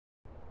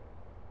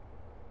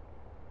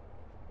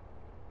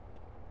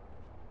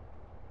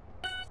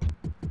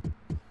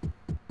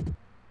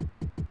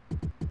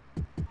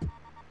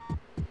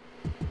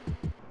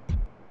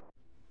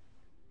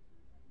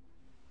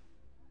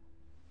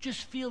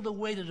just feel the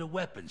weight of the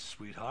weapon,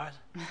 sweetheart.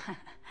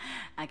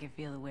 I can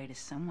feel the weight of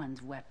someone's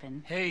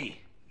weapon.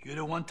 Hey, you're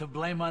the one to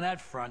blame on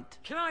that front.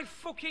 Can I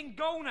fucking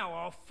go now,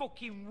 or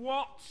fucking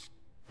what?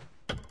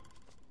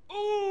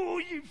 Ooh,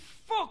 you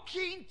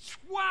fucking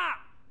twat!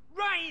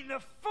 Right in the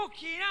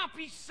fucking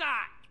happy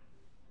sack!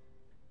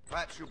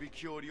 Perhaps you'll be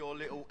cured of your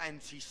little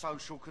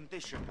antisocial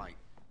condition, mate.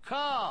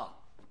 Carl,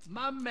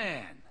 my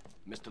man.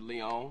 Mr.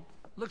 Leon?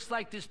 Looks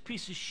like this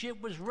piece of shit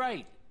was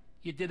right.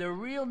 You did a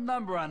real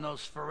number on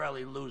those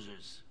Forelli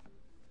losers.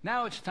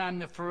 Now it's time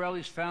the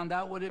Forellis found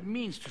out what it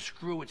means to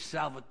screw with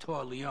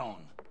Salvatore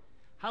Leone.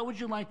 How would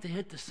you like to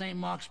hit the St.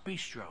 Mark's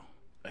Bistro?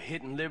 A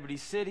hit in Liberty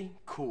City?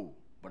 Cool,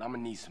 but I'm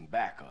gonna need some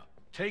backup.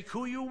 Take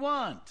who you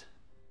want.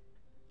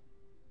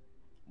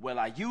 Well,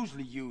 I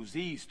usually use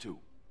these two.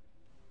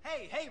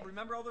 Hey,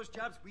 remember all those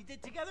jobs we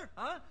did together?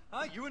 Huh?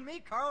 You and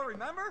me, Carl,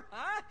 remember?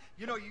 Huh?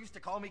 You know, you used to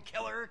call me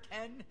Killer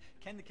Ken.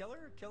 Ken the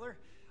Killer?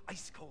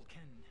 Ice Cold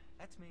Ken.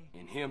 That's me.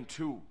 And him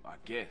too, I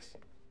guess.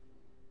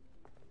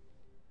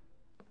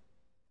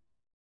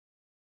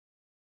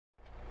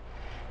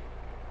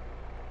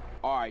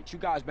 All right, you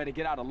guys better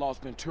get out of Las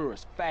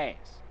Venturas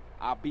fast.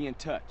 I'll be in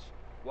touch.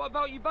 What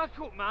about your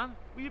backup, man?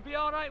 Will you be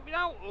alright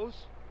without us?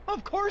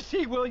 Of course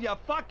he will, you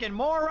fucking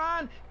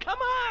moron! Come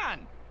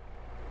on!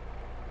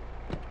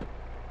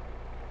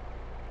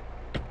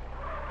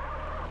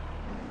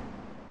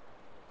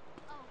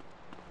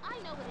 I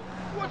know what it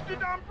is. What's the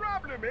damn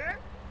problem, eh?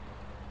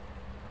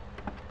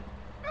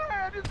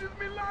 Ah, this is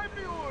my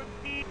livelihood.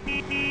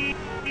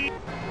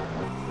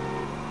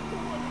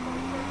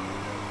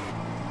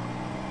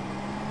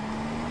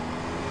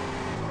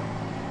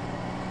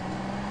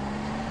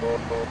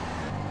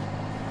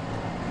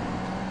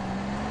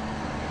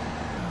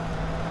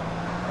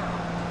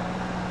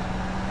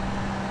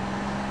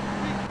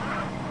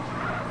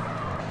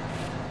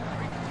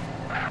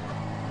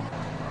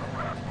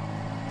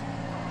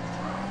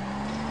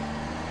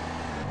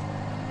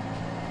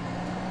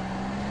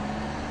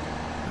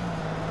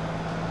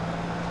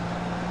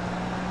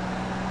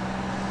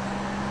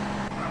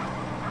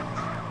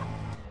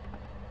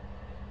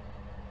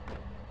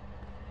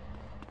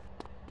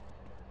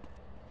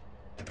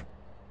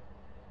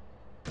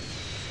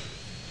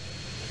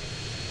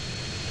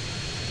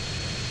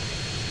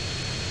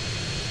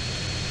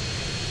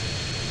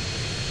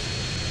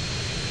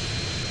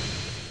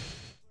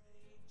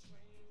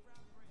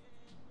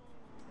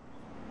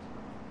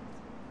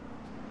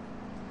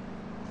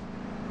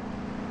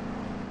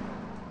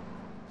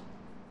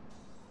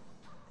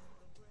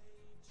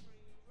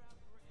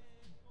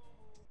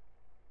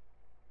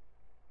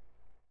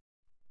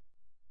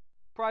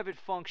 Private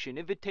function,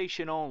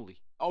 invitation only.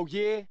 Oh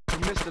yeah?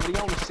 And Mr.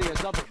 Leone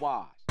says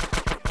otherwise.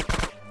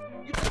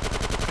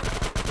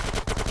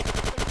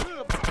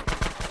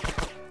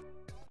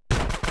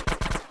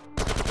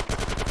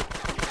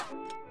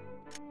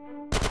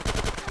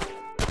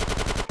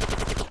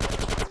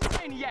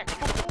 Maniac,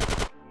 fool!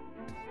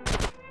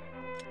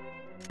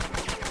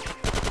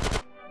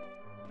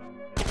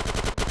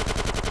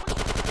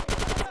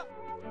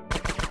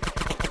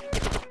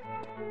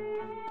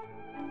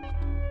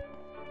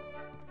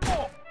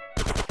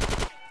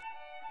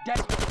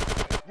 That's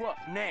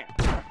rough now.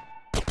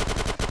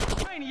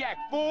 Maniac,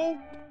 fool!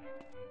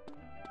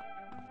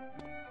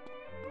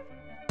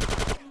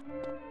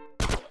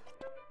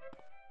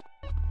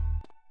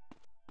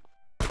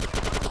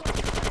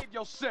 Save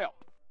yourself.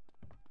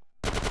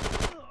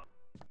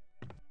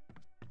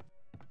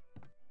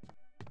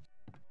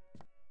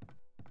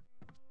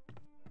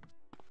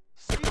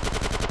 See?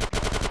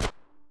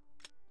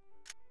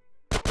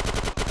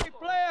 Hey,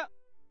 player!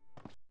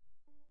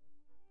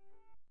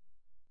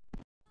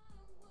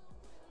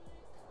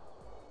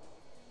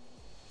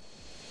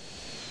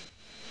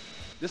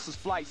 This is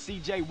Flight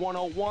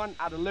CJ-101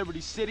 out of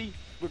Liberty City,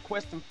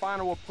 requesting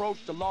final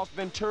approach to Las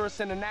Venturas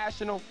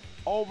International.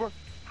 Over.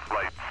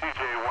 Flight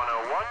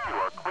CJ-101, you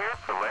are cleared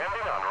for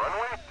landing on runway